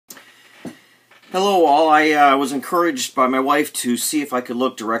Hello all, I was encouraged by my wife to see if I could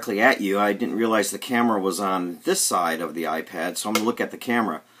look directly at you. I didn't realize the camera was on this side of the iPad, so I'm going to look at the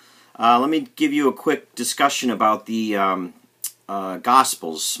camera. Let me give you a quick discussion about the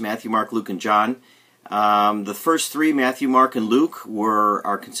Gospels, Matthew, Mark, Luke, and John. The first three, Matthew, Mark, and Luke,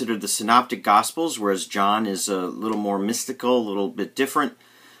 are considered the Synoptic Gospels, whereas John is a little more mystical, a little bit different.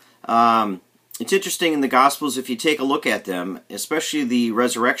 It's interesting in the Gospels, if you take a look at them, especially the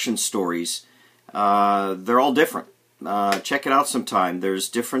resurrection stories, they're all different. Check it out sometime. There's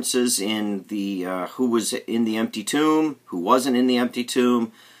differences in the who was in the empty tomb, who wasn't in the empty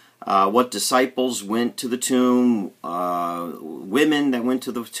tomb, what disciples went to the tomb, women that went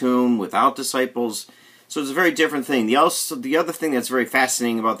to the tomb without disciples. So it's a very different thing. The other thing that's very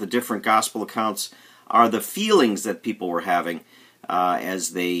fascinating about the different gospel accounts are the feelings that people were having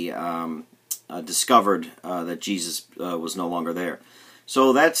as they discovered that Jesus was no longer there.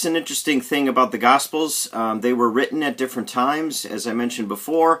 So that's an interesting thing about the Gospels. They were written at different times, as I mentioned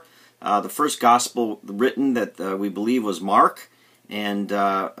before. The first Gospel written that we believe was Mark, and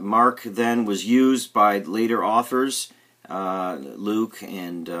Mark then was used by later authors, Luke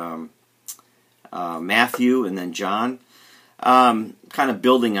and Matthew, and then John, kind of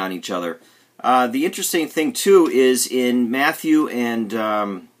building on each other. The interesting thing, too, is in Matthew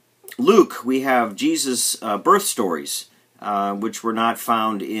and Luke, we have Jesus' birth stories, which were not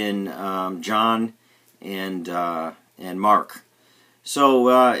found in John and Mark.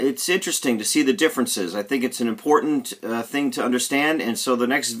 So it's interesting to see the differences. I think it's an important thing to understand, and so the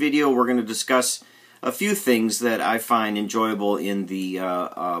next video we're going to discuss a few things that I find enjoyable in the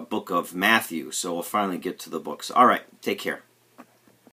book of Matthew. So we'll finally get to the books. All right, take care.